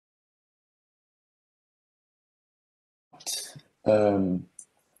Good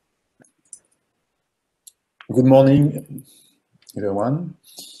morning, everyone.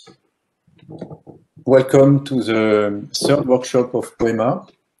 Welcome to the third workshop of POEMA.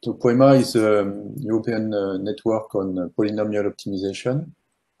 So POEMA is a European network on polynomial optimization.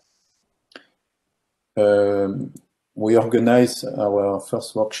 We organized our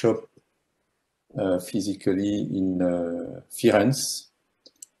first workshop physically in Firenze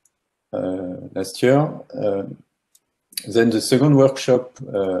last year. Then the second workshop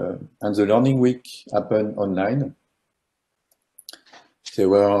and the learning week happened online. They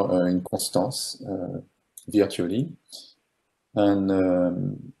were in Constance, virtually, and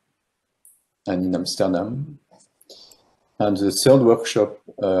in Amsterdam. And the third workshop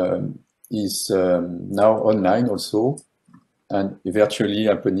is now online also, and virtually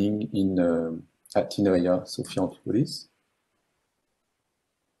happening in at Tinea, Sophia Antipolis.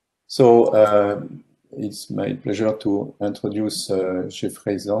 So it's my pleasure to introduce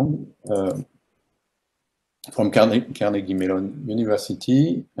Jeffrey Zhang from Carnegie Mellon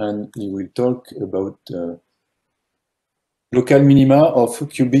University, and he will talk about local minima of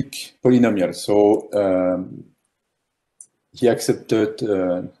cubic polynomials. So he accepted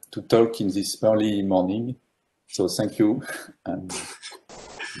to talk in this early morning. So thank you, and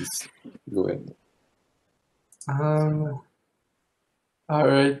please go ahead. All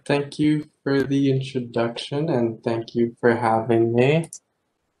right, thank you for the introduction and thank you for having me.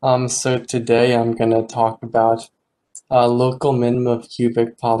 So today I'm going to talk about local minima of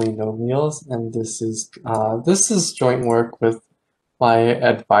cubic polynomials, and this is joint work with my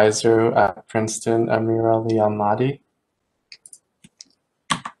advisor at Princeton, Amir Ali Ahmadi.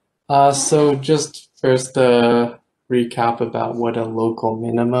 So just first a recap about what a local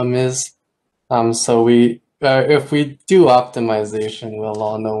minimum is. So if we do optimization, we'll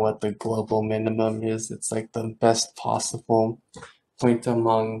all know what the global minimum is. It's like the best possible point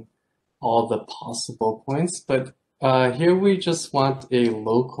among all the possible points. But here we just want a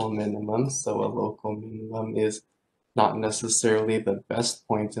local minimum. So a local minimum is not necessarily the best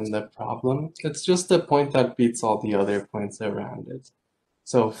point in the problem. It's just a point that beats all the other points around it.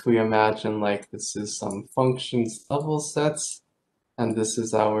 So if we imagine like this is some functions level sets, and this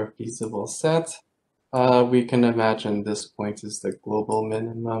is our feasible set, we can imagine this point is the global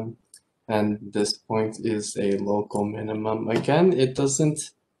minimum, and this point is a local minimum. Again, it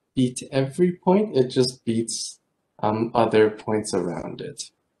doesn't beat every point, it just beats other points around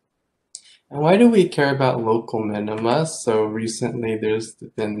it. And why do we care about local minima? So recently there's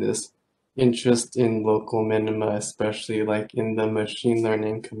been this interest in local minima, especially like in the machine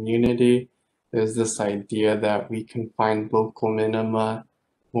learning community. There's this idea that we can find local minima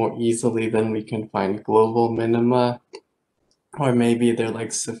more easily than we can find global minima, or maybe they're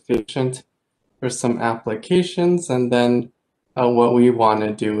like sufficient for some applications. And then what we want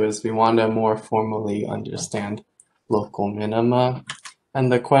to do is we want to more formally understand local minima.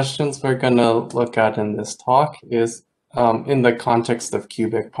 And the questions we're going to look at in this talk is in the context of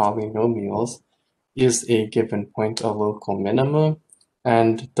cubic polynomials, is a given point a local minimum?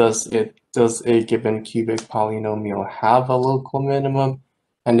 And does a given cubic polynomial have a local minimum?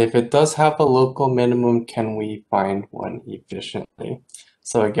 And if it does have a local minimum, can we find one efficiently?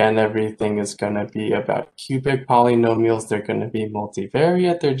 So again, everything is going to be about cubic polynomials. They're going to be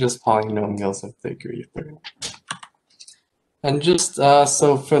multivariate. They're just polynomials of degree 3. And just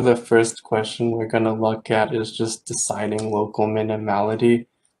so for the first question we're going to look at is just deciding local minimality.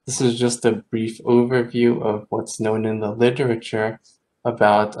 This is just a brief overview of what's known in the literature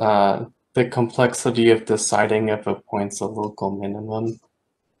about the complexity of deciding if a point's a local minimum.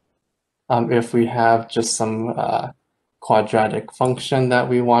 If we have just some quadratic function that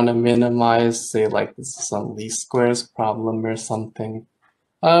we want to minimize, say like this is some least squares problem or something,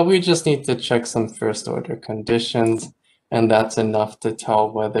 we just need to check some first order conditions, and that's enough to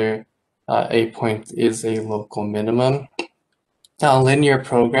tell whether a point is a local minimum. Now, linear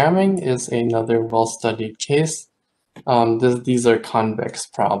programming is another well-studied case. These are convex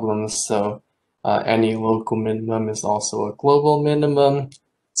problems, so any local minimum is also a global minimum.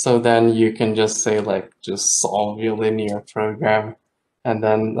 So then you can just say like, just solve your linear program and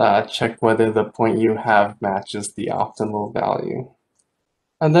then check whether the point you have matches the optimal value.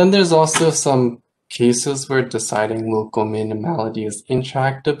 And then there's also some cases where deciding local minimality is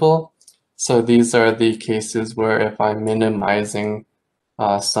intractable. So these are the cases where if I'm minimizing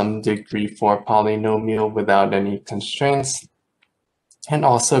some degree 4 polynomial without any constraints, and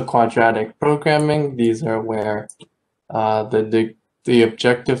also quadratic programming, these are where the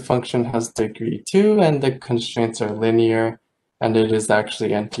objective function has degree 2 and the constraints are linear, and it is actually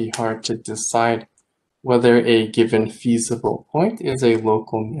NP hard to decide whether a given feasible point is a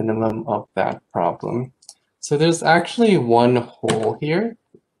local minimum of that problem. So there's actually one hole here.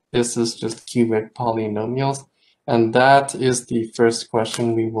 This is just cubic polynomials, and that is the first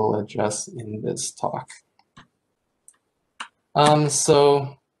question we will address in this talk.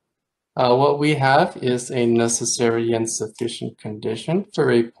 What we have is a necessary and sufficient condition for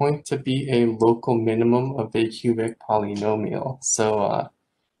a point to be a local minimum of a cubic polynomial. So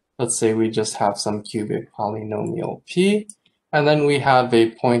let's say we just have some cubic polynomial p, and then we have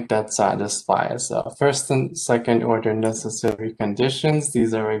a point that satisfies first and second order necessary conditions.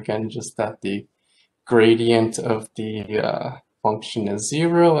 These are again just that the gradient of the function is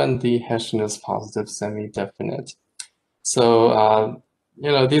 0 and the Hessian is positive semi-definite. So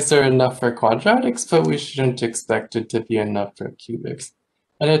these are enough for quadratics, but we shouldn't expect it to be enough for cubics.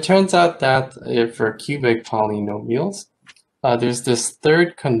 And it turns out that for cubic polynomials, there's this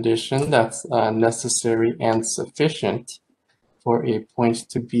third condition that's necessary and sufficient for a point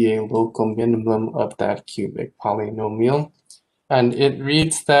to be a local minimum of that cubic polynomial. And it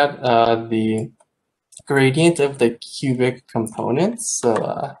reads that the gradient of the cubic components,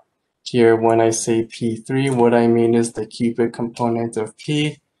 so here, when I say P3, what I mean is the cubic component of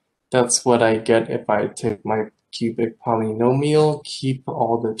P. That's what I get if I take my cubic polynomial, keep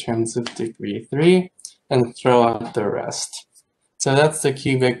all the terms of degree 3, and throw out the rest. So that's the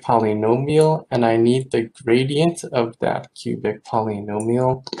cubic polynomial, and I need the gradient of that cubic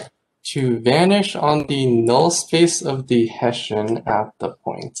polynomial to vanish on the null space of the Hessian at the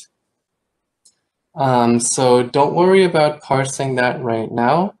point. So don't worry about parsing that right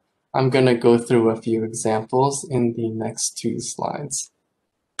now. I'm going to go through a few examples in the next 2 slides.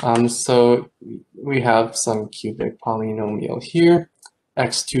 So we have some cubic polynomial here,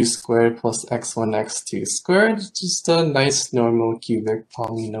 x2 squared plus x1 x2 squared, just a nice normal cubic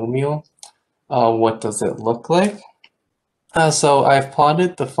polynomial. What does it look like? So I've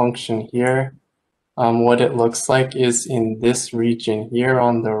plotted the function here. What it looks like is in this region here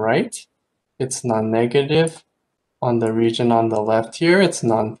on the right, it's non-negative. On the region on the left here, it's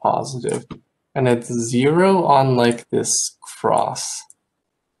non-positive. And it's 0 on like this cross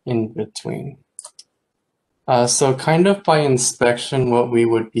in between. So kind of by inspection, what we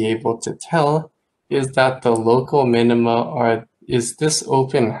would be able to tell is that the local minima is this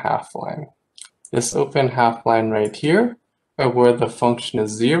open half line. This open half line right here, or where the function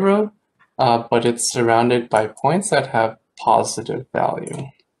is 0, but it's surrounded by points that have positive value.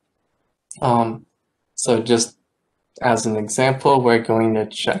 So just as an example, we're going to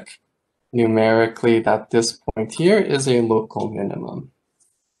check numerically that this point here is a local minimum.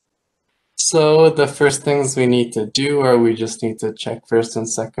 So the first things we need to do are we just need to check first and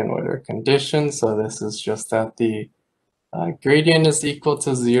second order conditions. So this is just that the gradient is equal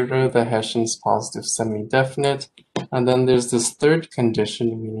to 0, the Hessian is positive semi-definite, and then there's this third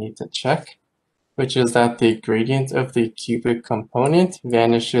condition we need to check, which is that the gradient of the cubic component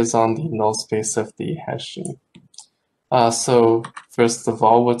vanishes on the null space of the Hessian. So first of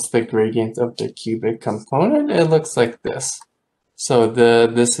all, what's the gradient of the cubic component? It looks like this. So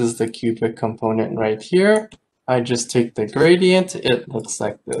this is the cubic component right here. I just take the gradient, it looks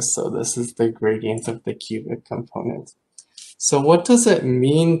like this. So this is the gradient of the cubic component. So what does it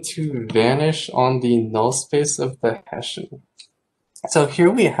mean to vanish on the null space of the Hessian? So here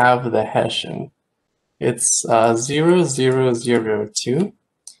we have the Hessian. It's 0, 0, 0, 2.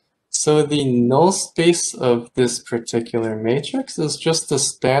 So the null space of this particular matrix is just the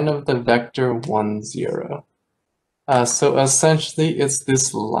span of the vector 1, 0. So essentially it's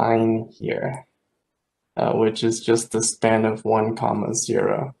this line here, which is just the span of 1,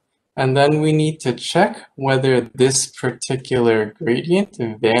 0. And then we need to check whether this particular gradient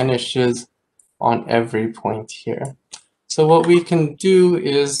vanishes on every point here. So what we can do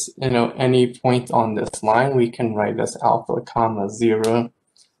is, any point on this line, we can write as alpha, 0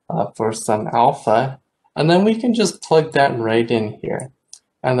 for some alpha, and then we can just plug that right in here.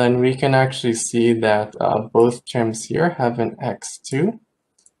 And then we can actually see that both terms here have an x2,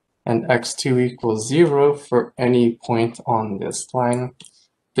 and x2 equals 0 for any point on this line.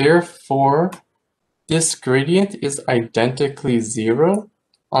 Therefore, this gradient is identically 0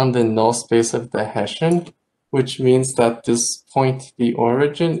 on the null space of the Hessian, which means that this point, the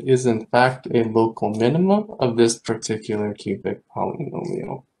origin, is in fact a local minimum of this particular cubic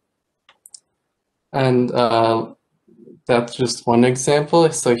polynomial. And that's just one example.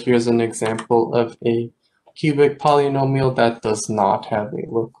 So here's an example of a cubic polynomial that does not have a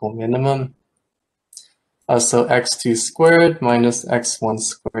local minimum. So x2 squared minus x1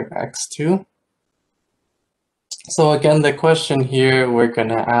 squared x2. So again, the question here we're going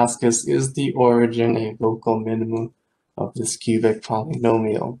to ask is the origin a local minimum of this cubic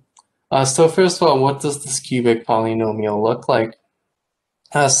polynomial? So first of all, what does this cubic polynomial look like?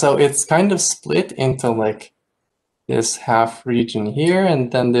 So it's kind of split into like this half region here,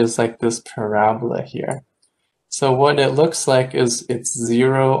 and then there's like this parabola here. So what it looks like is it's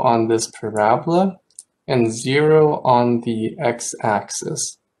 0 on this parabola and 0 on the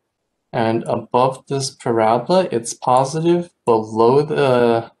x-axis. And above this parabola, it's positive. Below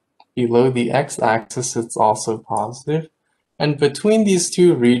the x-axis, it's also positive. And between these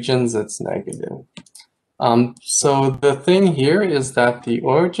two regions, it's negative. So the thing here is that the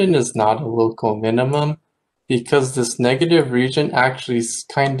origin is not a local minimum because this negative region actually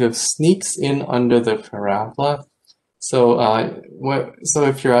kind of sneaks in under the parabola. So, so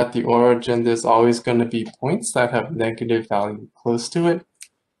if you're at the origin, there's always going to be points that have negative value close to it.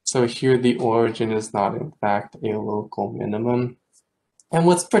 So here the origin is not in fact a local minimum. And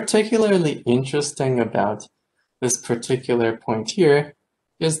what's particularly interesting about this particular point here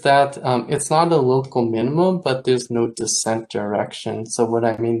is that it's not a local minimum, but there's no descent direction. So what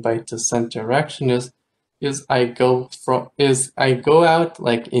I mean by descent direction is I go out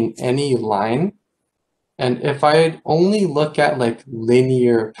like in any line, and if I only look at like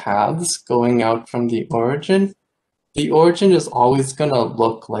linear paths going out from the origin is always going to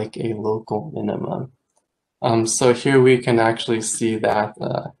look like a local minimum. So here we can actually see that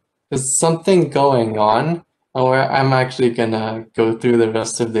there's something going on, or I'm actually going to go through the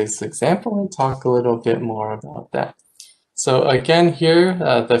rest of this example and talk a little bit more about that. So again here,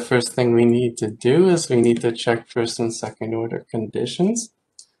 the first thing we need to do is we need to check first and second order conditions.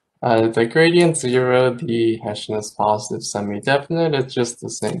 The gradient 0, the Hessian is positive semi-definite. It's just the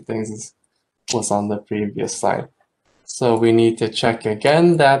same things as was on the previous slide. So we need to check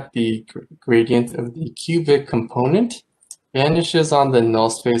again that the gradient of the cubic component vanishes on the null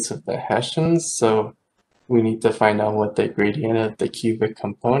space of the Hessians. So we need to find out what the gradient of the cubic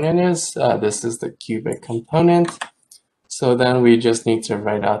component is. This is the cubic component. So then we just need to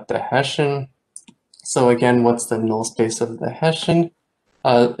write out the Hessian. So again, what's the null space of the Hessian?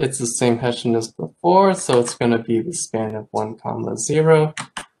 It's the same Hessian as before, so it's going to be the span of 1, 0.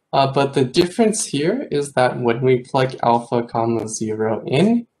 But the difference here is that when we plug alpha, 0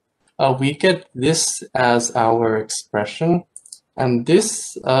 in, we get this as our expression. And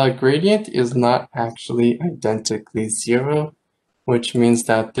this gradient is not actually identically 0, which means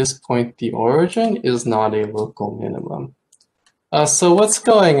that at this point, the origin is not a local minimum. So what's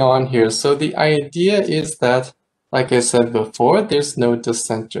going on here? So the idea is that, like I said before, there's no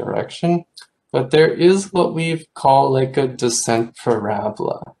descent direction, but there is what we call like a descent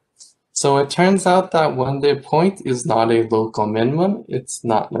parabola. So it turns out that when the point is not a local minimum, it's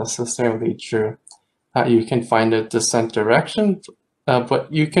not necessarily true. You can find a descent direction,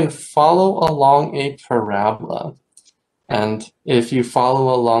 but you can follow along a parabola. And if you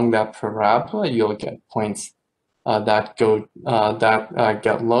follow along that parabola, you'll get points that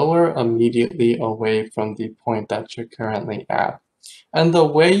get lower immediately away from the point that you're currently at. And the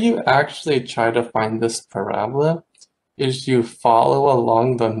way you actually try to find this parabola is you follow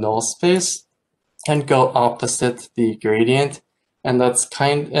along the null space and go opposite the gradient, and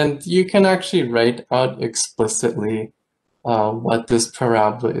and you can actually write out explicitly what this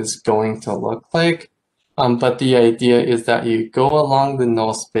parabola is going to look like. But the idea is that you go along the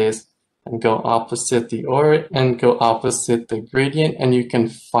null space and go opposite the gradient, and you can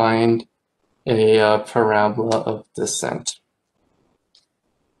find a parabola of descent.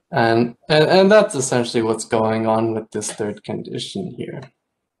 And that's essentially what's going on with this third condition here.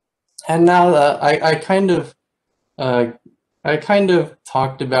 And now I kind of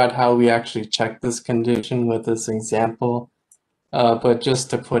talked about how we actually check this condition with this example. But just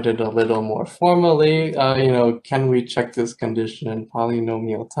to put it a little more formally, can we check this condition in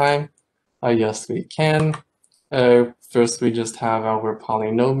polynomial time? Yes, we can. First, we just have our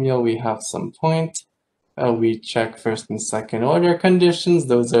polynomial. We have some point. We check first and second order conditions.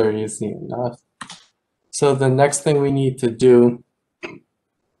 Those are easy enough. So the next thing we need to do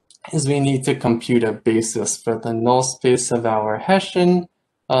is we need to compute a basis for the null space of our Hessian.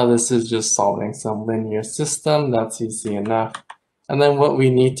 This is just solving some linear system. That's easy enough. And then what we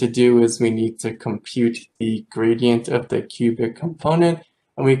need to do is we need to compute the gradient of the cubic component,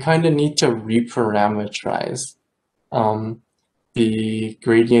 and we kind of need to reparameterize the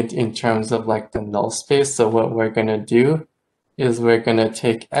gradient in terms of like the null space. So what we're going to do is we're going to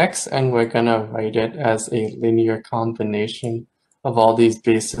take x and we're going to write it as a linear combination of all these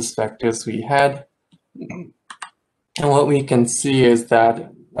basis vectors we had. And what we can see is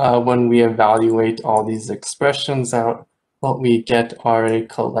that when we evaluate all these expressions out, what we get are a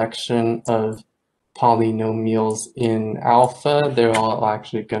collection of polynomials in alpha. They're all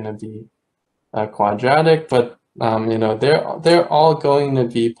actually going to be quadratic, but you know, they're all going to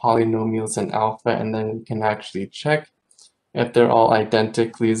be polynomials in alpha, and then we can actually check if they're all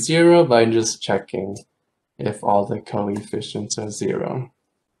identically 0 by just checking if all the coefficients are 0.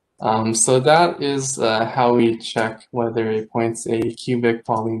 So that is how we check whether a point's a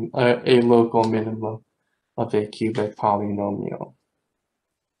local minimum of a cubic polynomial.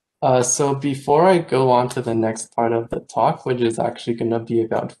 So before I go on to the next part of the talk, which is actually going to be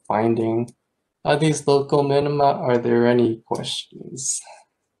about finding these local minima, are there any questions?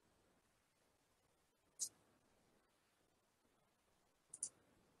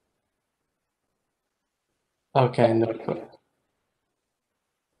 Okay, no question.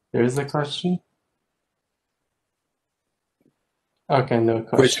 There is a question? Okay, no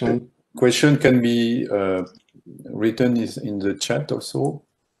question. Question can be written in the chat also,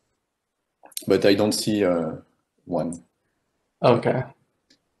 but I don't see one. Okay.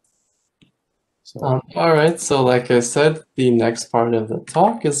 So. All right, so like I said, the next part of the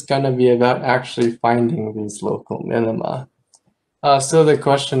talk is going to be about actually finding these local minima. So the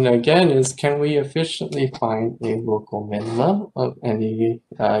question again is, can we efficiently find a local minimum of any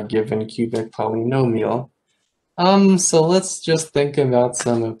given cubic polynomial? So let's just think about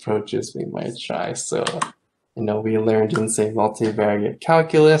some approaches we might try. So, you know, we learned in, say, multivariate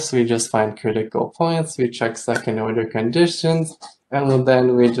calculus, we just find critical points, we check second order conditions, and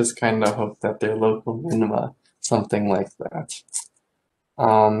then we just kind of hope that they're local minima, something like that.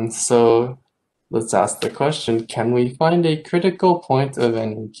 So let's ask the question, can we find a critical point of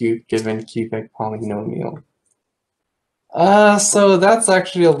any given cubic polynomial? So that's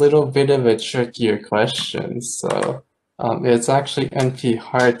actually a little bit of a trickier question. So it's actually NP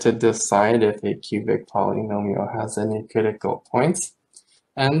hard to decide if a cubic polynomial has any critical points.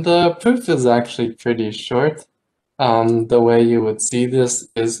 And the proof is actually pretty short. The way you would see this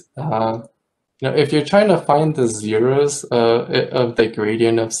is, you know, if you're trying to find the zeros of the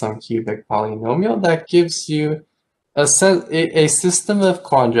gradient of some cubic polynomial, that gives you a system of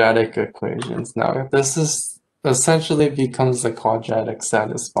quadratic equations. Now, this is essentially becomes a quadratic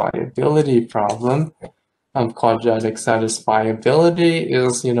satisfiability problem. Quadratic satisfiability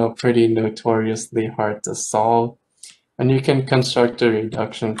is, you know, pretty notoriously hard to solve, and you can construct a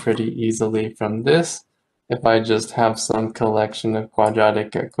reduction pretty easily from this. If I just have some collection of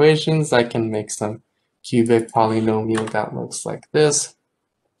quadratic equations, I can make some cubic polynomial that looks like this.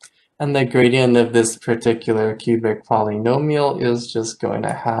 And the gradient of this particular cubic polynomial is just going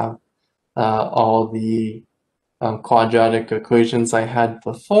to have all the quadratic equations I had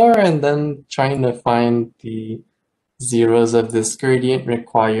before, and then trying to find the zeros of this gradient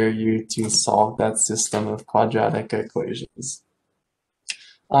require you to solve that system of quadratic equations.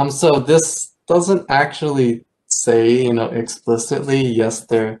 So this doesn't actually say, you know, explicitly, yes,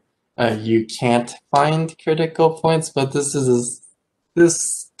 there you can't find critical points, but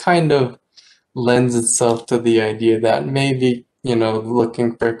this kind of lends itself to the idea that maybe, you know,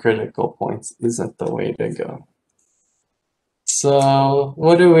 looking for critical points isn't the way to go. So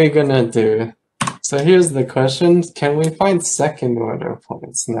what are we gonna do? So here's the question, can we find second order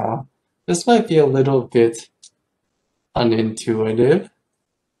points now? This might be a little bit unintuitive.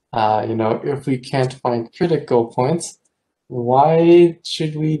 You know, if we can't find critical points, why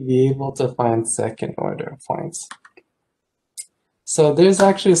should we be able to find second order points? So there's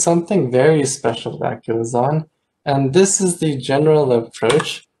actually something very special that goes on, and this is the general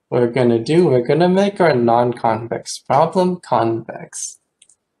approach we're going to do. We're going to make our non-convex problem convex.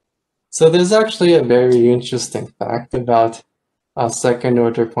 So there's actually a very interesting fact about second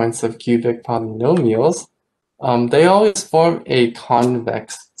order points of cubic polynomials. They always form a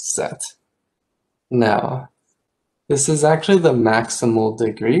convex set. Now, this is actually the maximal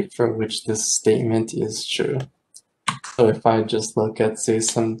degree for which this statement is true. So if I just look at, say,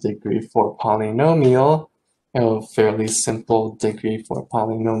 some degree 4 polynomial, you know, fairly simple degree 4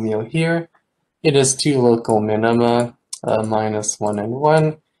 polynomial here, it is two local minima, -1 and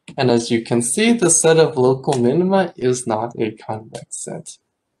 1. And as you can see, the set of local minima is not a convex set.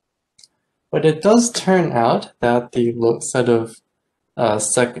 But it does turn out that the set of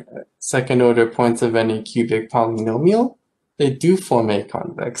second order points of any cubic polynomial, they do form a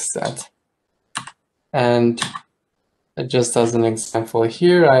convex set. And just as an example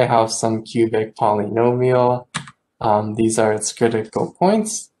here, I have some cubic polynomial. These are its critical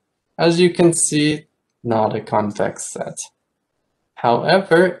points. As you can see, not a convex set.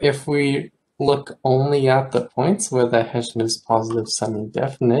 However, if we look only at the points where the Hessian is positive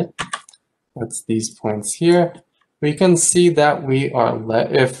semi-definite, that's these points here, we can see that we are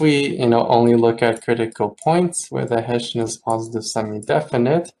if we only look at critical points where the Hessian is positive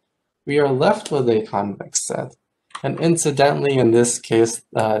semi-definite, we are left with a convex set. And incidentally, in this case,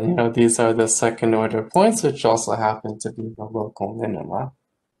 these are the second order points, which also happen to be the local minima.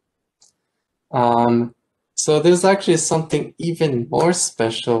 So there's actually something even more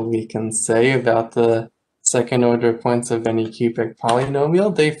special we can say about the second order points of any cubic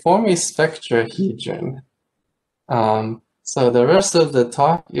polynomial. They form a spectrahedron. So the rest of the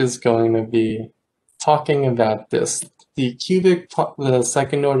talk is going to be talking about this. The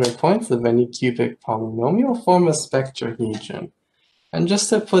second order points of any cubic polynomial form a spectrahedron. And just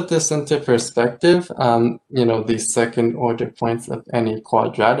to put this into perspective, the second order points of any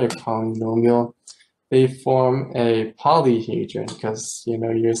quadratic polynomial, they form a polyhedron because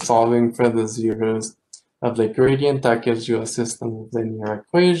you're solving for the zeros of the gradient. That gives you a system of linear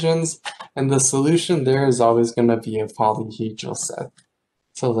equations, and the solution there is always going to be a polyhedral set.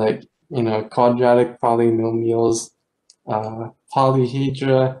 So like quadratic polynomials,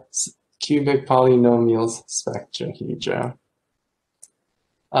 polyhedra, cubic polynomials, spectrahedra.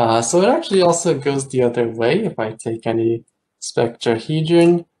 So it actually also goes the other way. If I take any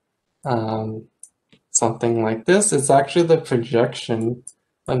spectrahedron, something like this, it's actually the projection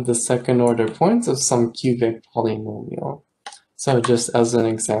of the second order points of some cubic polynomial. So just as an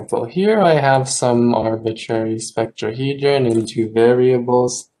example here, I have some arbitrary spectrahedron in two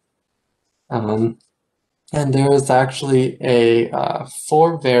variables. And there is actually a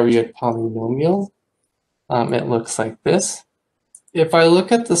 4-variate polynomial. It looks like this. If I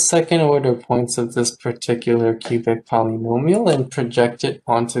look at the second order points of this particular cubic polynomial and project it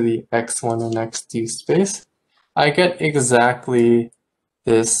onto the x1 and x2 space, I get exactly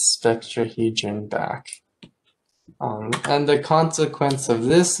this spectrahedron back. And the consequence of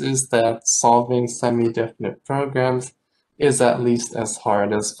this is that solving semi-definite programs is at least as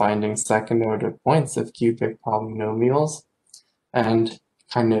hard as finding second order points of cubic polynomials. And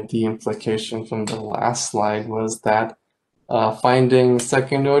kind of the implication from the last slide was that finding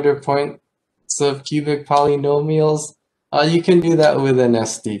second order points of cubic polynomials, you can do that with an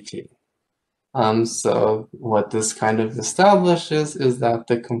SDP. So what this kind of establishes is that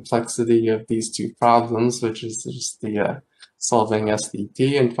the complexity of these two problems, which is just the solving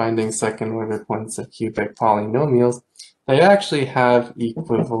SDP and finding second order points of cubic polynomials, they actually have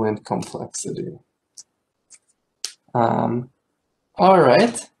equivalent complexity. All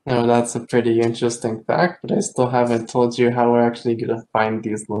right. That's a pretty interesting fact, but I still haven't told you how we're actually going to find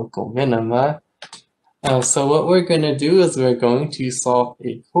these local minima. So what we're going to do is we're going to solve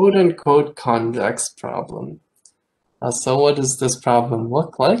a quote-unquote convex problem. So what does this problem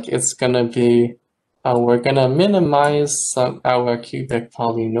look like? It's going to be, we're going to minimize our cubic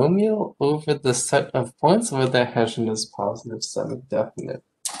polynomial over the set of points where the Hessian is positive semi-definite.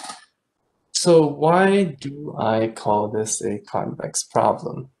 So why do I call this a convex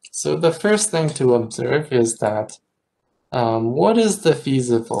problem? So the first thing to observe is that what is the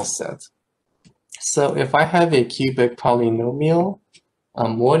feasible set? So if I have a cubic polynomial,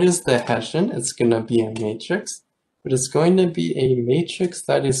 what is the Hessian? It's going to be a matrix, but it's going to be a matrix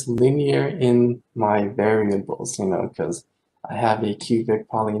that is linear in my variables, because I have a cubic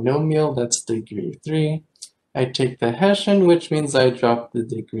polynomial that's degree 3. I take the Hessian, which means I drop the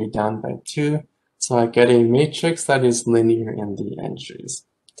degree down by 2. So I get a matrix that is linear in the entries.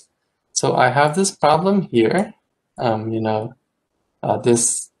 So I have this problem here.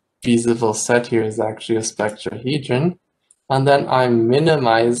 This feasible set here is actually a spectrahedron. And then I'm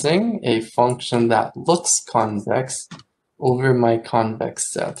minimizing a function that looks convex over my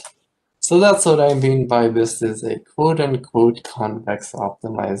convex set. So that's what I mean by this is a quote-unquote convex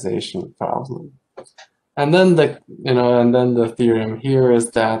optimization problem. And then the theorem here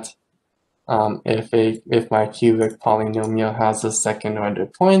is that if my cubic polynomial has a second order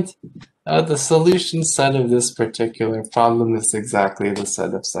point, the solution set of this particular problem is exactly the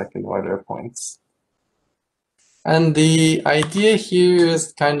set of second order points. And the idea here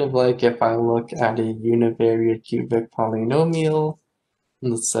is kind of like if I look at a univariate cubic polynomial,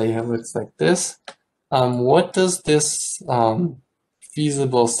 let's say it looks like this. What does this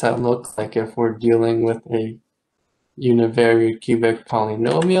feasible set look like if we're dealing with a univariate cubic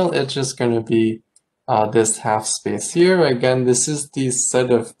polynomial? It's just going to be this half space here. Again, this is the set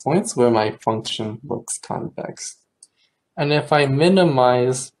of points where my function looks convex. And if I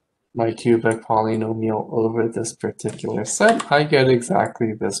minimize my cubic polynomial over this particular set, I get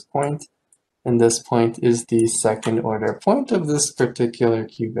exactly this point. and this point is the second order point of this particular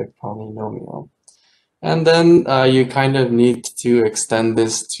cubic polynomial. And then you kind of need to extend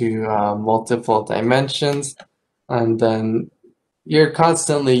this to multiple dimensions, and then you're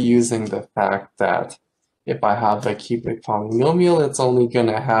constantly using the fact that if I have a cubic polynomial, it's only going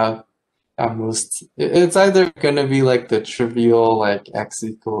to have at most, it's either going to be like the trivial, like x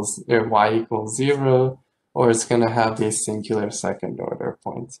equals or y equals 0, or it's going to have a singular second order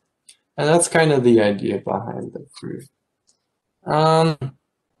point. And that's kind of the idea behind the proof.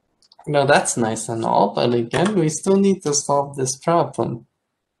 That's nice and all, but again, we still need to solve this problem.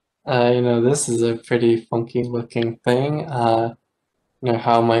 This is a pretty funky looking thing.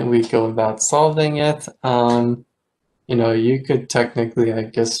 How might we go about solving it? You could technically, I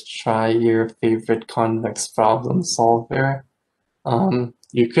guess, try your favorite convex problem solver.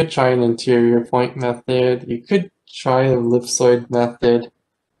 You could try an interior point method. You could try a ellipsoid method.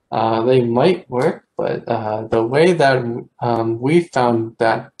 They might work, but the way that we found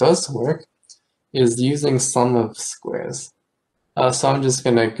that does work is using sum of squares. So I'm just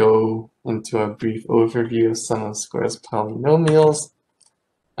going to go into a brief overview of sum of squares polynomials.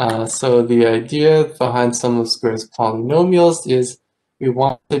 So the idea behind sum of squares polynomials is we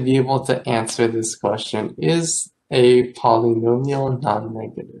want to be able to answer this question: is a polynomial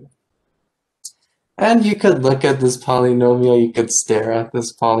non-negative? And you could look at this polynomial, you could stare at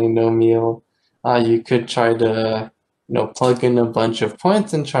this polynomial, you could try to plug in a bunch of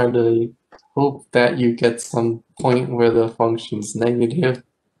points and try to hope that you get some point where the function's negative.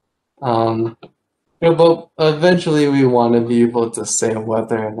 But eventually we want to be able to say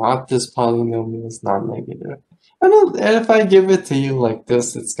whether or not this polynomial is non-negative. And if I give it to you like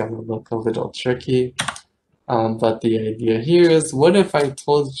this, it's going to look a little tricky. But the idea here is, what if I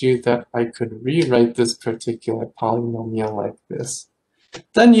told you that I could rewrite this particular polynomial like this?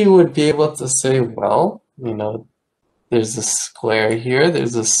 Then you would be able to say, well, there's a square here,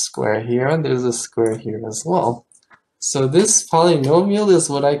 there's a square here, and there's a square here as well. So this polynomial is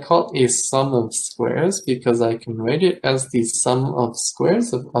what I call a sum of squares, because I can write it as the sum of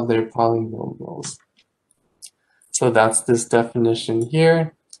squares of other polynomials. So that's this definition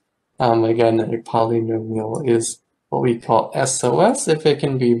here. Again, a polynomial is what we call SOS if it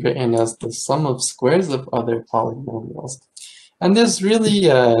can be written as the sum of squares of other polynomials. And there's really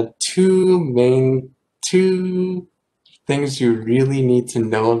two things you really need to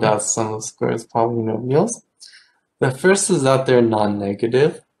know about sum of squares polynomials. The first is that they're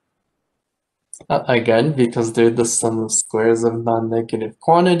non-negative. Again, because they're the sum of squares of non-negative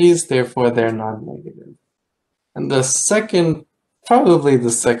quantities, therefore they're non-negative. And the second, probably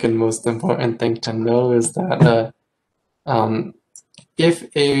the second most important thing to know is that if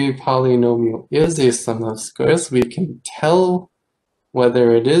a polynomial is a sum of squares, we can tell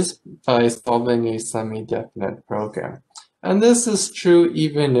whether it is by solving a semi-definite program. And this is true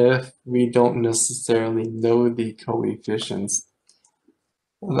even if we don't necessarily know the coefficients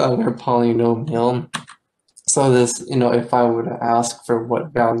of our polynomial. So this, if I were to ask for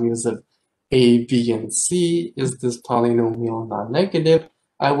what values of A, B, and C is this polynomial non-negative,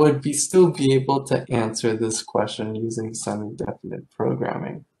 I would still be able to answer this question using semi-definite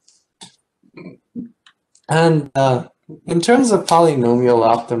programming. And in terms of polynomial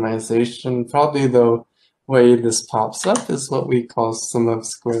optimization, probably the way this pops up is what we call sum of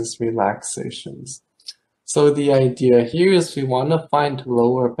squares relaxations. So the idea here is we want to find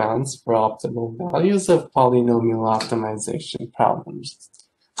lower bounds for optimal values of polynomial optimization problems.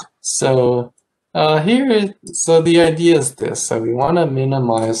 So so the idea is this. So we want to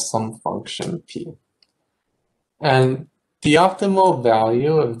minimize some function p. And the optimal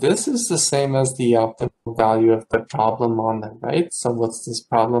value of this is the same as the optimal value of the problem on the right. So what's this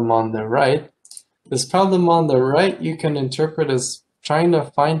problem on the right? This problem on the right you can interpret as trying to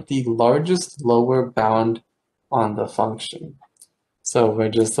find the largest lower bound on the function. So we're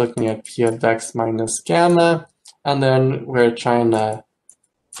just looking at p of x minus gamma, and then we're trying to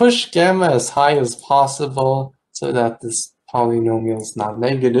push gamma as high as possible so that this polynomial is not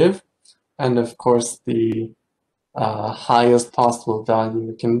negative. And of course, the highest possible value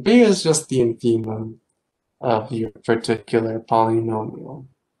it can be is just the infimum of your particular polynomial.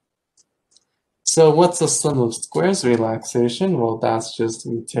 So what's a sum of squares relaxation? Well, that's just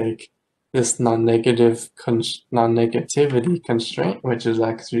we take this non-negativity constraint, which is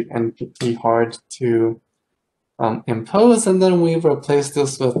actually NP hard to impose, and then we replace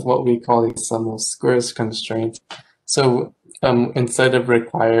this with what we call a sum of squares constraint. So instead of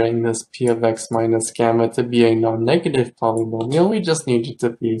requiring this p of x minus gamma to be a non-negative polynomial, we just need it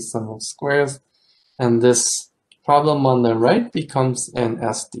to be a sum of squares, and this problem on the right becomes an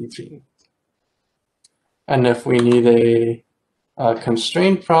SDP. And if we need a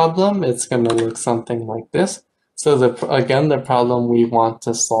constraint problem, it's going to look something like this. So again, the problem we want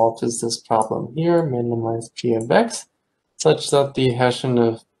to solve is this problem here, minimize p of x, such that the Hessian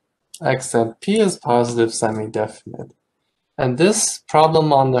of x at p is positive semi-definite. And this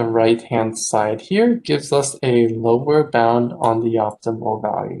problem on the right-hand side here gives us a lower bound on the optimal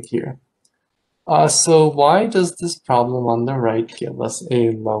value here. So why does this problem on the right give us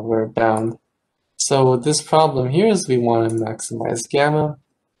a lower bound? So this problem here is we want to maximize gamma,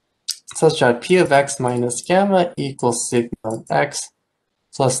 such that p of x minus gamma equals sigma of x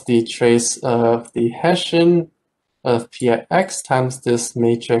plus the trace of the Hessian of p at x times this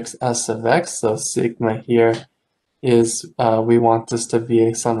matrix S of x. So sigma here is, we want this to be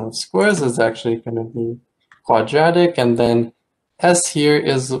a sum of squares, is actually going to be quadratic, and then S here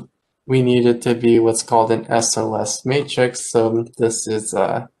is, we need it to be what's called an SOS matrix. So this is,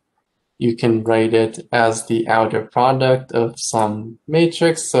 you can write it as the outer product of some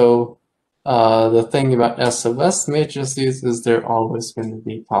matrix. So the thing about SOS matrices is they're always going to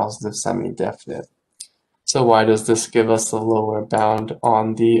be positive semi-definite. So why does this give us a lower bound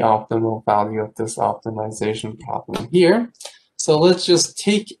on the optimal value of this optimization problem here? So let's just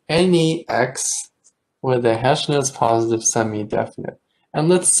take any x where the Hessian is positive semi-definite. And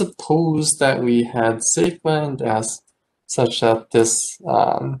let's suppose that we had sigma and s such that this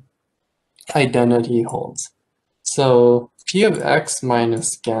identity holds. So p of x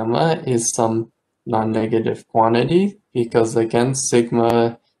minus gamma is some non-negative quantity because again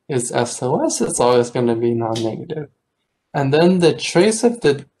sigma is SOS, it's always going to be non-negative. And then the trace of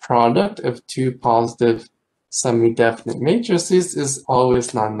the product of two positive semi-definite matrices is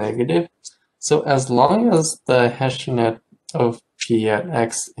always non-negative. So as long as the Hessian of p at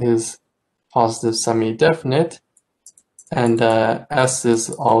x is positive semi-definite, and S is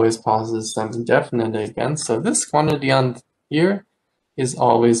always positive semi-definite again. So this quantity on here is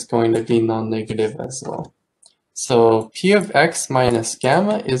always going to be non-negative as well. So p of x minus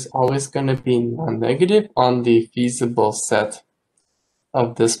gamma is always going to be non-negative on the feasible set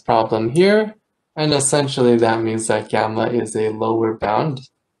of this problem here. And essentially that means that gamma is a lower bound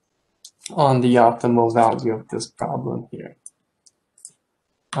on the optimal value of this problem here.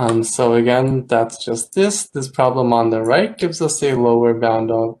 So again, that's just this. This problem on the right gives us a lower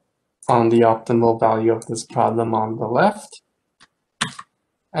bound on the optimal value of this problem on the left.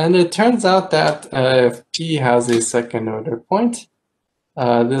 And it turns out that if p has a second order point,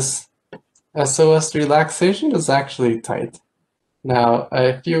 this SOS relaxation is actually tight. Now,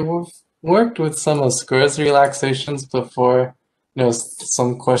 if you've worked with sum of squares relaxations before, you know,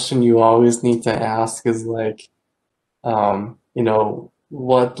 some question you always need to ask is like, you know,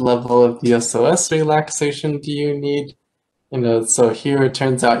 what level of the SOS relaxation do you need? You know, so here it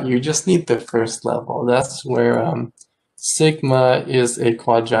turns out you just need the first level. That's where sigma is a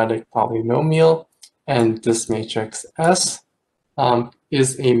quadratic polynomial, and this matrix S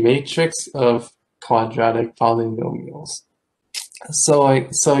is a matrix of quadratic polynomials.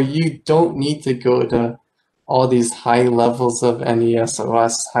 So you don't need to go to all these high levels of any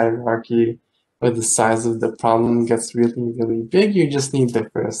SOS hierarchy where the size of the problem gets really, really big. You just need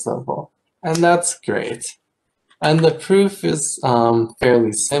the first level, and that's great. And the proof is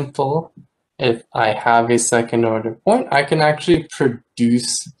fairly simple. If I have a second order point, I can actually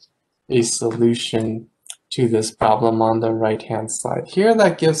produce a solution to this problem on the right hand side here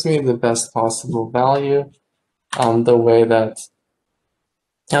that gives me the best possible value. The way that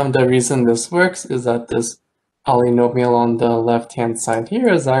the reason this works is that this polynomial on the left hand side here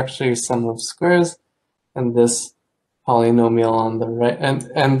is actually sum of squares, and this polynomial on the right,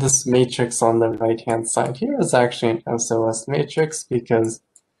 and this matrix on the right hand side here is actually an SOS matrix because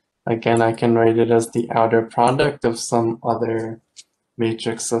again I can write it as the outer product of some other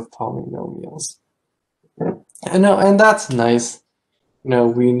matrix of polynomials. And that's nice. You know,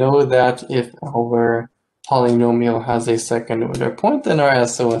 we know that if our polynomial has a second order point, then our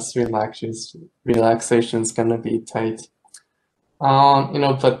SOS relaxation is going to be tight. You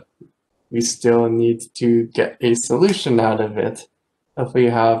know, but we still need to get a solution out of it. If we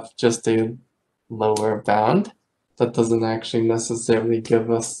have just a lower bound, that doesn't actually necessarily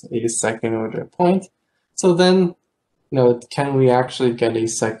give us a second order point. So then, you know, can we actually get a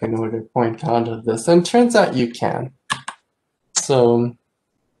second order point out of this? And turns out you can. So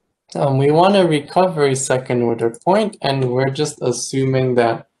we want to recover a second order point, and we're just assuming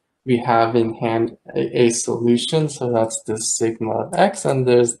that we have in hand a solution. So that's this sigma of x, and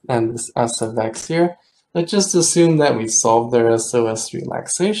this S of x here. Let's just assume that we solve their SOS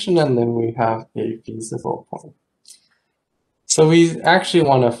relaxation, and then we have a feasible point. So we actually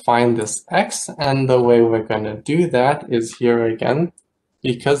want to find this x, and the way we're going to do that is here again,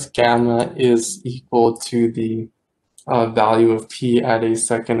 because gamma is equal to the value of p at a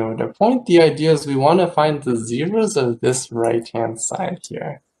second order point. The idea is we want to find the zeros of this right-hand side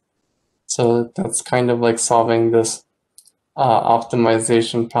here. So that's kind of like solving this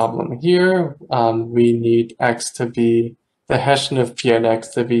optimization problem here. We need x to be, the Hessian of p at x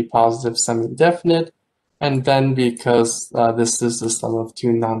to be positive semi-definite. And then because this is the sum of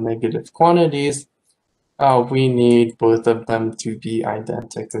two non-negative quantities, we need both of them to be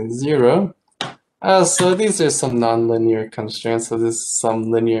identically zero. So these are some nonlinear constraints. So this is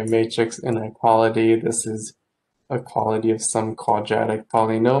some linear matrix inequality. This is a quality of some quadratic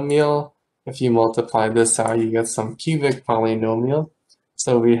polynomial. If you multiply this out, you get some cubic polynomial.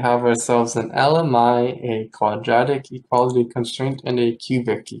 So we have ourselves an LMI, a quadratic equality constraint, and a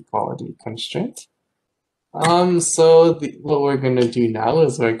cubic equality constraint. So what we're going to do now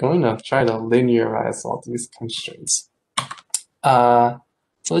is we're going to try to linearize all these constraints. So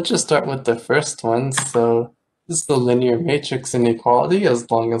let's just start with the first one. So this is the linear matrix inequality. As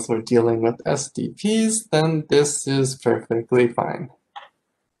long as we're dealing with SDPs, then this is perfectly fine.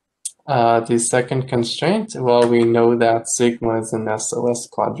 The second constraint, well, we know that sigma is an SOS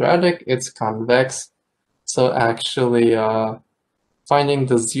quadratic. It's convex. So actually, finding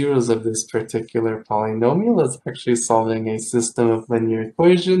the zeros of this particular polynomial is actually solving a system of linear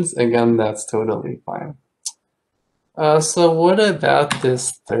equations. Again, that's totally fine. So what about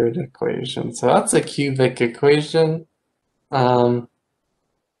this third equation? So that's a cubic equation. I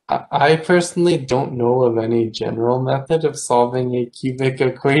personally don't know of any general method of solving a cubic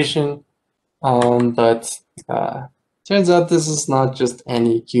equation, but turns out this is not just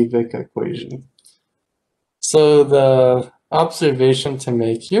any cubic equation. So the observation to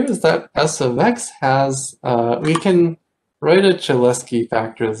make here is that S of x has, we can write a Cholesky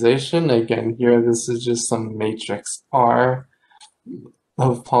factorization. Again, here this is just some matrix R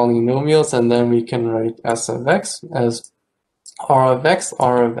of polynomials, and then we can write S of x as R of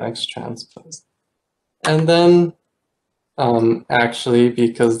x transpose. And then actually,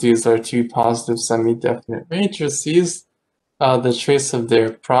 because these are two positive semi-definite matrices, the trace of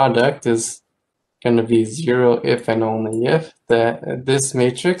their product is going to be 0 if and only if this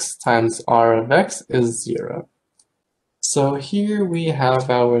matrix times R of x is 0. So here we have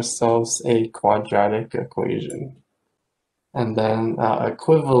ourselves a quadratic equation. And then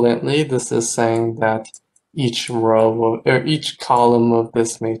equivalently, this is saying that each row or each column of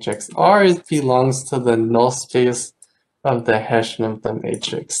this matrix R belongs to the null space of the Hessian of the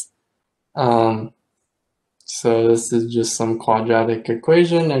matrix. So this is just some quadratic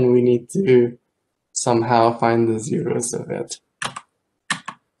equation, and we need to somehow find the zeros of it.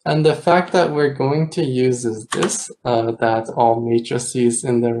 And the fact that we're going to use is this, that all matrices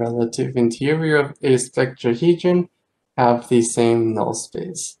in the relative interior of a spectrahedron have the same null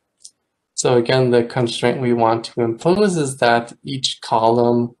space. So again, the constraint we want to impose is that each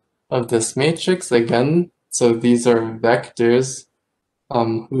column of this matrix, again, so these are vectors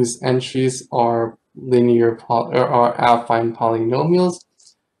whose entries are linear or are affine polynomials,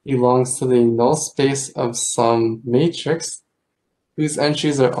 belongs to the null space of some matrix whose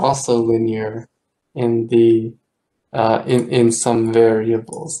entries are also linear in the in some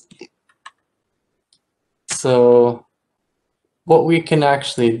variables. So what we can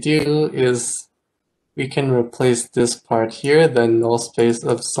actually do is we can replace this part here, the null space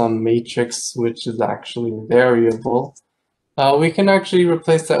of some matrix which is actually variable. We can actually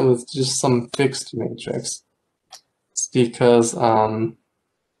replace that with just some fixed matrix. It's because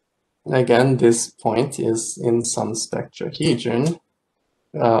again, this point is in some spectrahedron.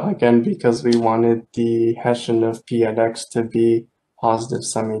 Again, because we wanted the Hessian of p at x to be positive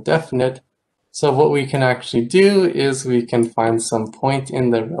semi-definite. So what we can actually do is we can find some point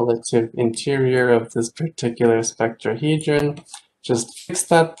in the relative interior of this particular spectrahedron, just fix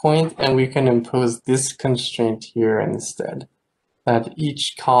that point, and we can impose this constraint here instead, that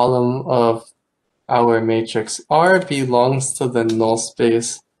each column of our matrix R belongs to the null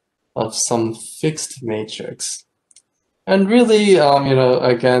space of some fixed matrix. And really, you know,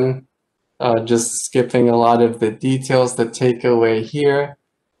 again, just skipping a lot of the details, the takeaway here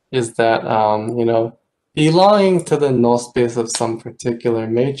is that, you know, belonging to the null space of some particular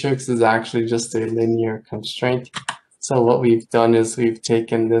matrix is actually just a linear constraint. So what we've done is we've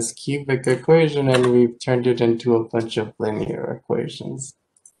taken this cubic equation and we've turned it into a bunch of linear equations.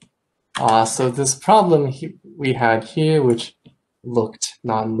 So this problem we had here, which looked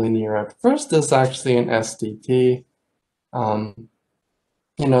nonlinear at first, is actually an SDP.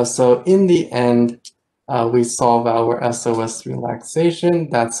 You know, so in the end, we solve our SOS relaxation.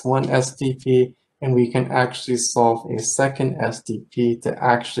 That's one SDP, and we can actually solve a second SDP to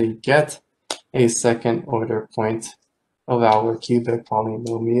actually get a second order point of our cubic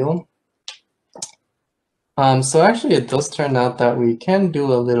polynomial. So actually it does turn out that we can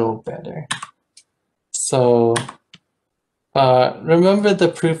do a little better. So remember the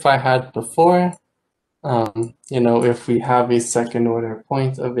proof I had before? If we have a second order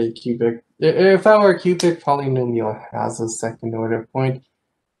point of a cubic, if our cubic polynomial has a second order point,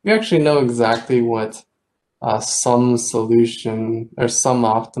 we actually know exactly what some solution or some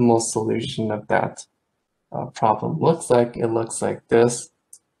optimal solution of that problem looks like. It looks like this.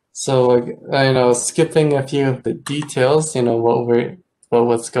 So skipping a few of the details,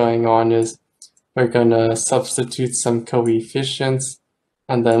 what's going on is we're gonna substitute some coefficients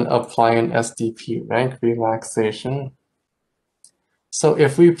and then apply an SDP rank relaxation. So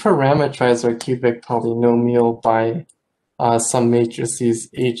if we parameterize our cubic polynomial by some matrices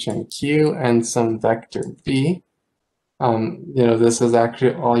H and Q and some vector B, this is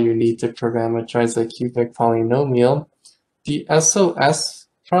actually all you need to parameterize a cubic polynomial. The SOS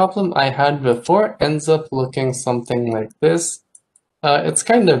problem I had before ends up looking something like this. It's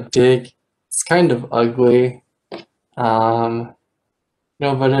kind of big, it's kind of ugly, but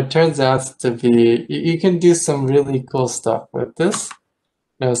it turns out to be, you can do some really cool stuff with this.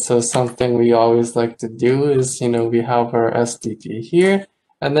 So something we always like to do is, we have our SDP here,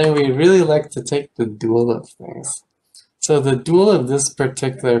 and then we really like to take the dual of things. So the dual of this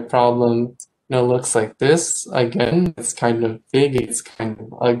particular problem, looks like this. Again, it's kind of big, it's kind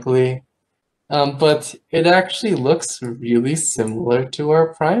of ugly, but it actually looks really similar to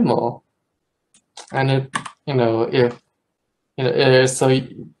our primal. And so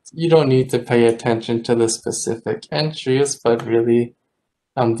you don't need to pay attention to the specific entries, but really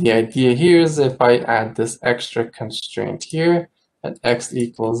the idea here is if I add this extra constraint here at x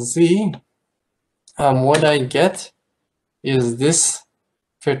equals z, what I get is this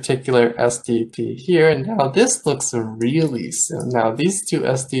particular SDP here. And now this looks really similar. Now these two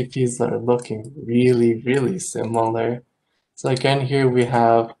SDPs are looking really, really similar. So again, here we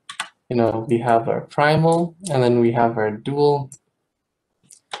have, we have our primal, and then we have our dual.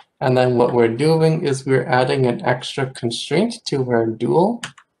 And then what we're doing is we're adding an extra constraint to our dual.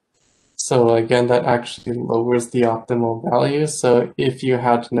 So again, that actually lowers the optimal value. So if you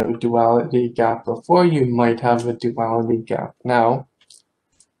had no duality gap before, you might have a duality gap now.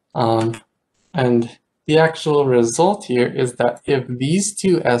 And the actual result here is that if these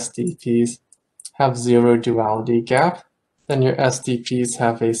two SDPs have zero duality gap, then your SDPs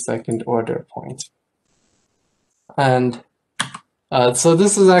have a second order point. And so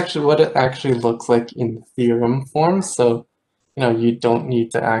this is actually what it actually looks like in theorem form. So, you don't need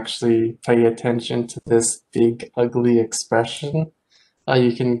to actually pay attention to this big, ugly expression.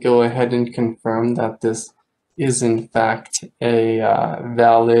 You can go ahead and confirm that this is in fact a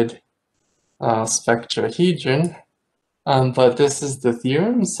valid spectrahedron. But this is the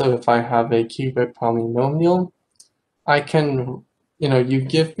theorem. So if I have a cubic polynomial, I can, you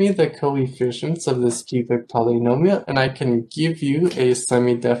give me the coefficients of this cubic polynomial, and I can give you a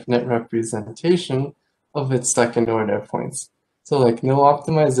semi-definite representation of its second order points. So like no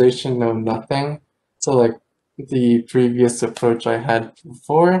optimization, no nothing. So like the previous approach I had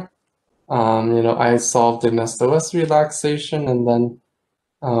before, I solved an SOS relaxation, and then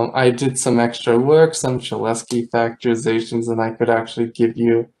I did some extra work, some Cholesky factorizations, and I could actually give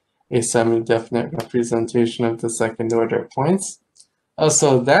you a semi-definite representation of the second order points.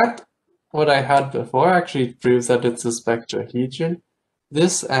 So that, what I had before, actually proves that it's a spectrahedron.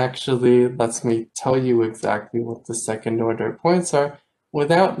 This actually lets me tell you exactly what the second order points are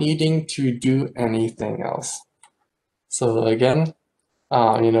without needing to do anything else. So again,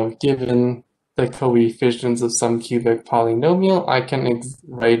 given the coefficients of some cubic polynomial, I can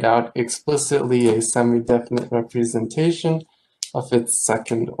write out explicitly a semi-definite representation of its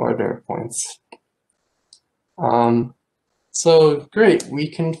second order points. So great, we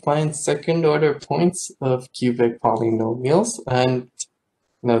can find second order points of cubic polynomials, and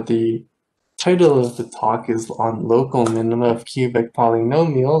the title of the talk is on local minima of cubic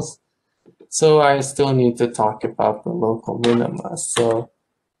polynomials. So I still need to talk about the local minima. So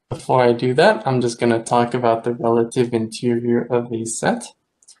before I do that, I'm just going to talk about the relative interior of a set.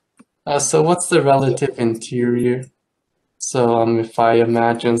 So what's the relative interior? So if I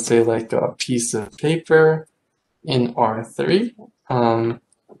imagine, say, like a piece of paper in R3,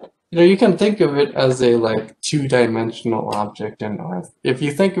 you can think of it as a two-dimensional object in R3. If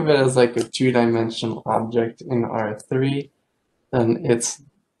you think of it as like a two-dimensional object in R3, then it's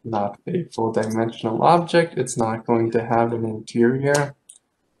not a full dimensional object. It's not going to have an interior.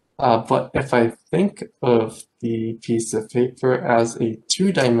 But if I think of the piece of paper as a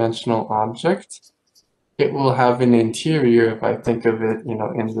two-dimensional object, it will have an interior if I think of it, in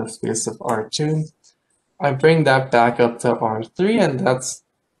the space of R2. I bring that back up to R3, and that's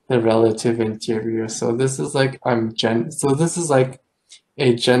the relative interior. So this is like this is like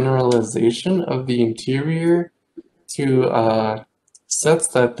a generalization of the interior to sets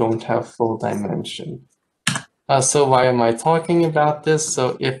that don't have full dimension. So why am I talking about this?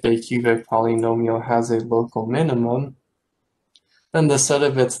 So if a cubic polynomial has a local minimum, then the set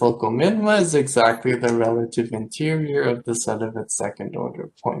of its local minima is exactly the relative interior of the set of its second order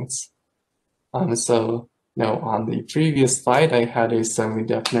points. So on the previous slide, I had a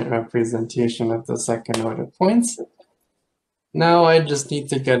semi-definite representation of the second order points. Now I just need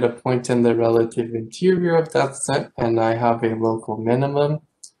to get a point in the relative interior of that set, and I have a local minimum.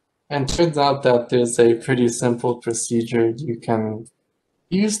 And turns out that there's a pretty simple procedure you can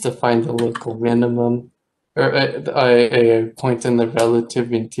use to find the local minimum, or a point in the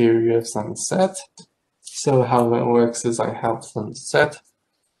relative interior of some set. So how it works is I have some set.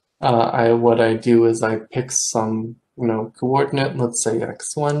 What I do is I pick some coordinate, let's say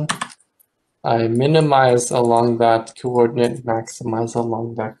x1. I minimize along that coordinate, maximize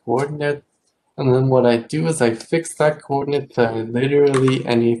along that coordinate. And then what I do is I fix that coordinate to literally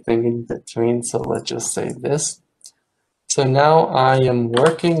anything in between. So let's just say this. So now I am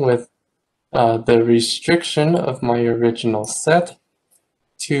working with the restriction of my original set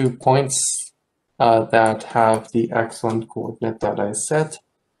to points that have the x1 coordinate that I set.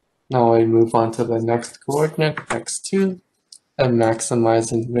 Now I move on to the next coordinate, x2, and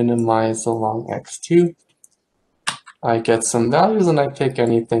maximize and minimize along x2. I get some values and I pick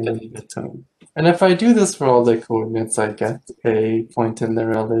anything in between. And if I do this for all the coordinates, I get a point in the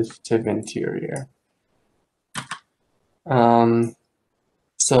relative interior.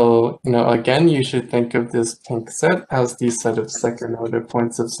 So, again, you should think of this pink set as the set of second order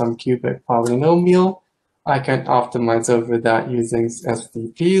points of some cubic polynomial. I can optimize over that using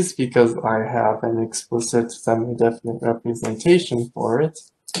SVPs because I have an explicit semi-definite representation for it.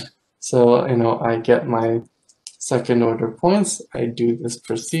 So, I get my second order points, I do this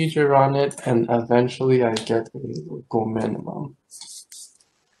procedure on it, and eventually I get a local minimum.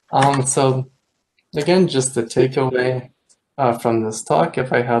 So again, just the takeaway from this talk,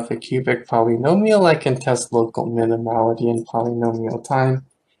 if I have a cubic polynomial, I can test local minimality in polynomial time.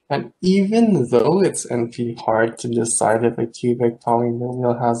 And even though it's NP hard to decide if a cubic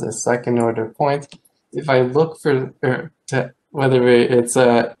polynomial has a second order point, if I look for whether it's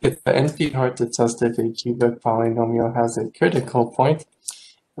NP hard to test if a cubic polynomial has a critical point.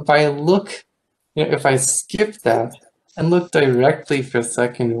 If I look, if I skip that and look directly for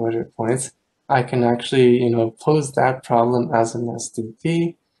second order points, I can actually, pose that problem as an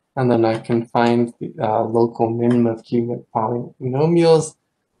SDP, and then I can find the local minimum of cubic polynomials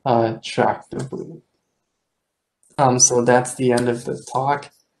tractably. So that's the end of the talk.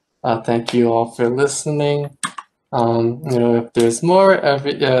 Thank you all for listening. If there's more,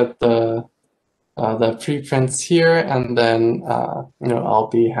 the preprints here, and then I'll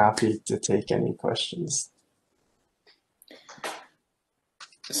be happy to take any questions.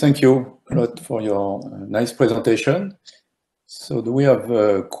 Thank you a lot for your nice presentation. So do we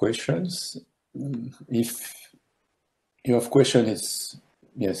have questions? If you have questions,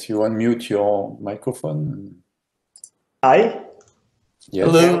 yes, you unmute your microphone. Hi. Yes.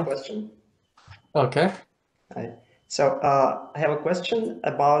 Hello. I have a question. Okay. Hi. So I have a question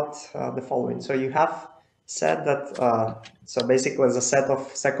about the following. So you have said that, so basically the set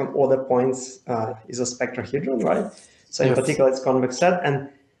of second order points is a spectrahedron, right? So in particular, it's convex set. And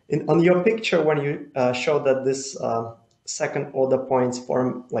on your picture, when you show that this second order points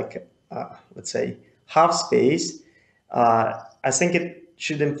form like, let's say, half space, I think it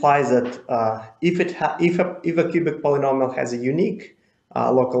should imply that if a cubic polynomial has a unique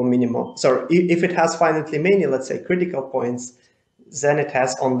local minimum, so if it has finitely many, let's say, critical points, then it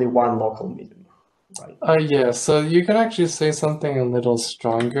has only one local minimum, right? Yeah, so you can actually say something a little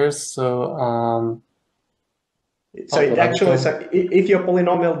stronger. So it actually, so if your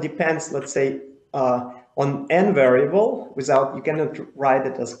polynomial depends, let's say, on n variable, you cannot write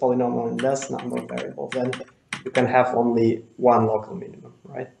it as polynomial in less number of variables, then you can have only one local minimum,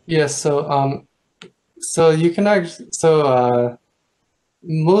 right? Yeah, so you can actually,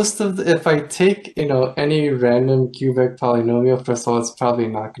 most of if I take, any random cubic polynomial, first of all, it's probably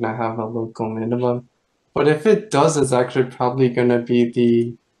not going to have a local minimum. But if it does, it's actually probably going to be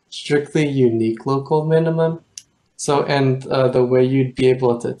the strictly unique local minimum. So, and the way you'd be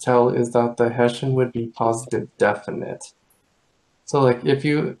able to tell is that the Hessian would be positive definite. So like if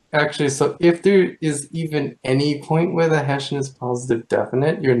you actually, so if there is even any point where the Hessian is positive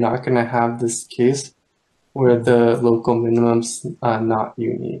definite, you're not going to have this case where the local minimum's not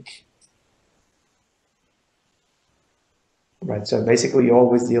unique. Right. So basically, you're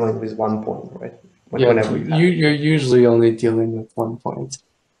always dealing with one point, right? Yeah, you're usually only dealing with one point.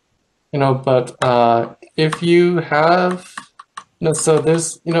 You know, but if you have, you know, so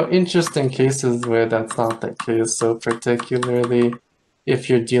there's, you know, interesting cases where that's not the case. So particularly if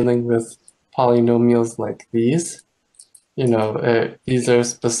you're dealing with polynomials like these, you know, these are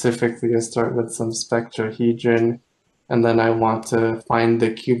specifically, I start with some spectrahedron, and then I want to find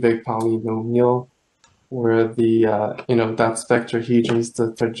the cubic polynomial where the, you know, that spectrahedron is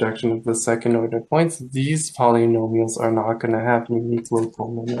the projection of the second order points. These polynomials are not going to have unique local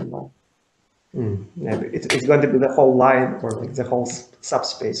minima. Yeah, it's going to be the whole line or like the whole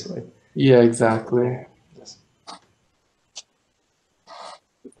subspace, right? Yeah, exactly. Yes.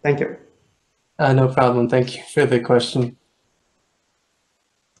 Thank you. No problem. Thank you for the question.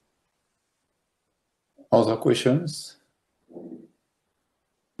 Other questions?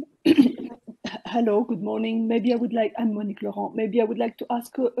 Hello, good morning. Maybe I would like, I'm Monique Laurent. Maybe I would like to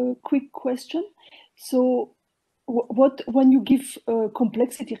ask a quick question. So when you give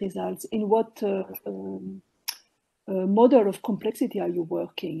complexity results, in what model of complexity are you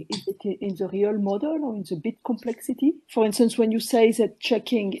working? Is it in the real model or in the bit complexity? For instance, when you say that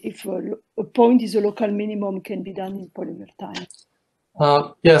checking if a point is a local minimum can be done in polynomial time.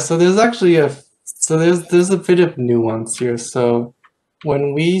 Yeah, so there's actually there's a bit of nuance here. So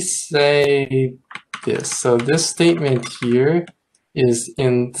when we say this, so this statement here is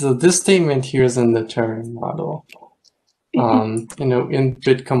in, so this statement here is in the Turing model. You know, in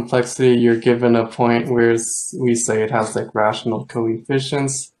bit complexity, you're given a point where we say it has like rational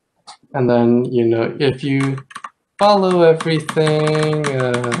coefficients. And then, you know, if you follow everything,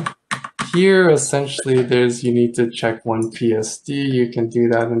 here, essentially, you need to check one PSD. You can do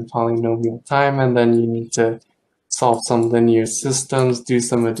that in polynomial time, and then you need to solve some linear systems, do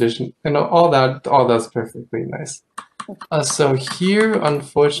some addition, you know, all that's perfectly nice. So here,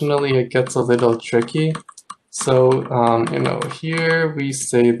 unfortunately, it gets a little tricky. So, you know, here we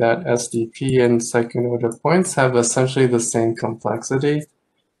say that SDP and second order points have essentially the same complexity.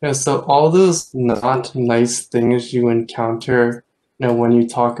 And so all those not nice things you encounter, you know, when you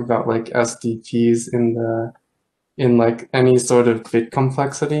talk about like SDPs in like any sort of bit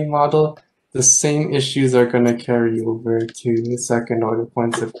complexity model, the same issues are going to carry over to the second order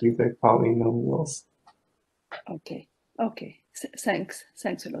points of cubic polynomials. Okay, okay. Thanks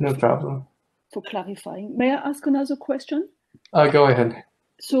a lot. No problem. For clarifying. May I ask another question? Go ahead.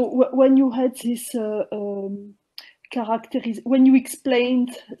 So when you had this when you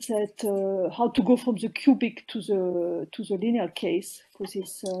explained that how to go from the cubic to the linear case for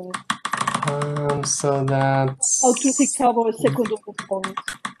this, so that's how to recover a second order point.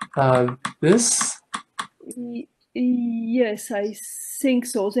 This. Yes, I think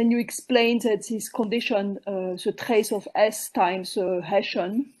so. Then you explained that this condition, the trace of S times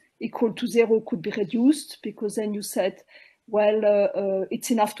Hessian equal to 0 could be reduced, because then you said, well, it's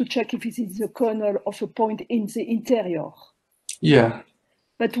enough to check if it is the kernel of a point in the interior. Yeah.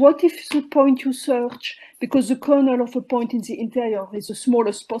 But what if the point you search, because the kernel of a point in the interior is the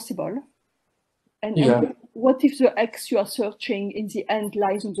smallest possible, and what if the X you are searching in the end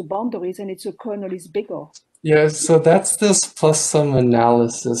lies on the boundaries and its kernel is bigger? Yeah, so that's this plus some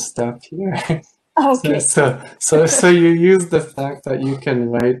analysis step here. Okay. So you use the fact that you can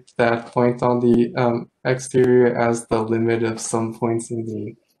write that point on the exterior as the limit of some points in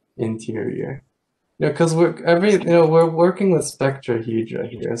the interior. You know, because we're working with spectrahedra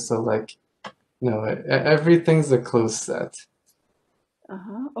here, so like, you know, everything's a closed set.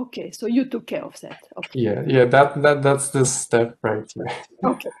 Okay, so you took care of that. Okay. Yeah, that's this step right here.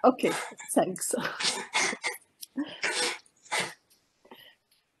 Okay, thanks.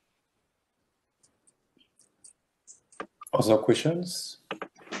 Other questions?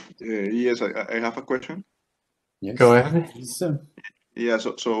 Yes, I have a question. Yes. Go ahead. Yeah,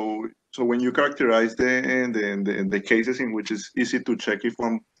 so when you characterize the cases in which it's easy to check if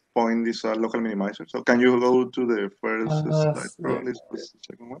one point is a local minimizer, so can you go to the first slide, probably the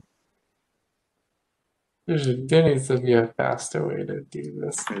second one? There needs to be a faster way to do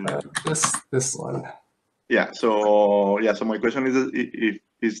this. This one. Yeah. So my question is,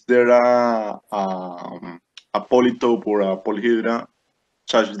 is there a polytope or a polyhedra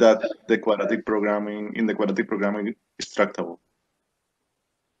such that the quadratic programming is tractable?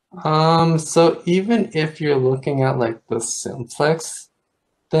 So even if you're looking at like the simplex,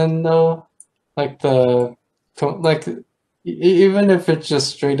 then no, like even if it's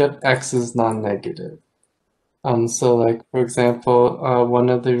just straight up x is non-negative. So like for example, one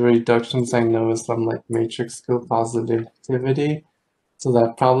of the reductions I know is from like matrix copositivity. So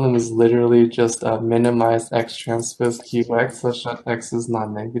that problem is literally just minimize x transpose qx such that x is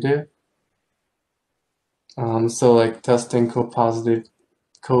non-negative. So like testing copositivities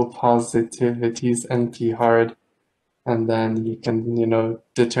NP hard, and then you can,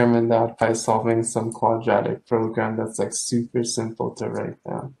 determine that by solving some quadratic program that's like super simple to write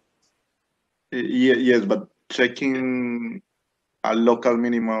down. Yes, but checking a local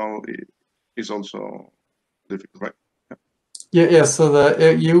minimal is also difficult, right? Yeah. So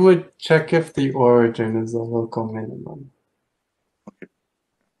you would check if the origin is a local minimum. Okay.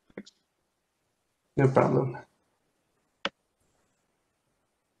 Thanks. No problem.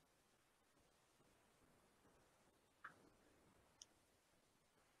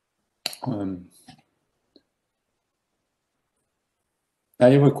 I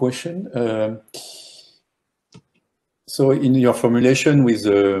have a question. So in your formulation with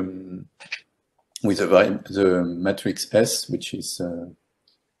the matrix S, which is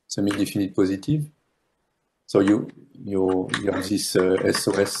semi-definite positive, so you have this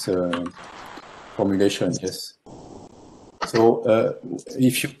SOS formulation, yes. So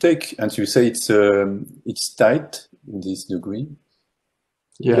if you take, and you say it's tight in this degree.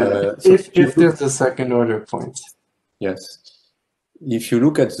 Yeah, so if there's a second order point. Yes. If you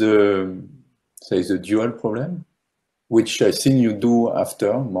look at the dual problem, which I think you do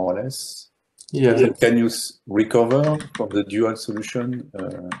after, more or less. Yeah. Can you recover from the dual solution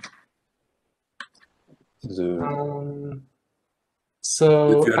the dual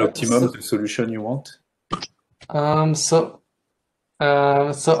optimum, the solution you want? So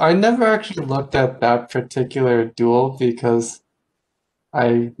I never actually looked at that particular dual because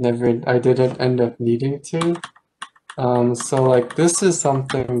I didn't end up needing to. So like this is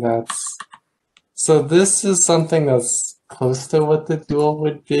something that's close to what the dual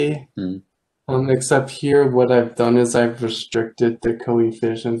would be. Except here what I've done is I've restricted the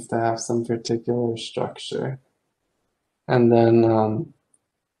coefficients to have some particular structure. And then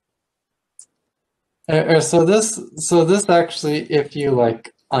so this actually, if you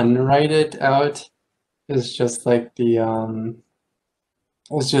like unwrite it out, is just like the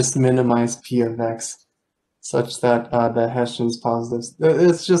it's just minimize p of x such that the Hessian's positives.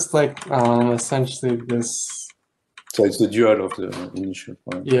 It's just like essentially this. So it's the dual of the initial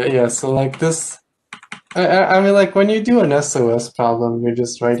point. Yeah. So like this. I mean, like when you do an SOS problem, you're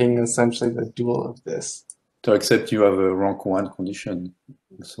just writing essentially the dual of this. So except you have a rank 1 condition.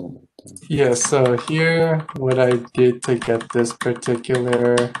 So, yeah, so here what I did to get this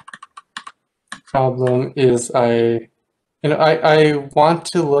particular problem is I want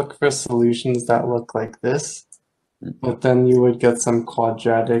to look for solutions that look like this, but then you would get some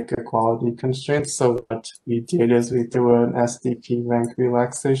quadratic equality constraints. So what we did is we threw an SDP rank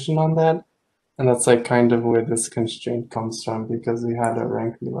relaxation on that. And that's like kind of where this constraint comes from because we had a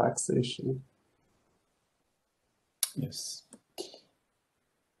rank relaxation. Yes.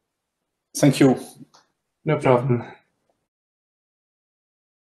 Thank you. No problem.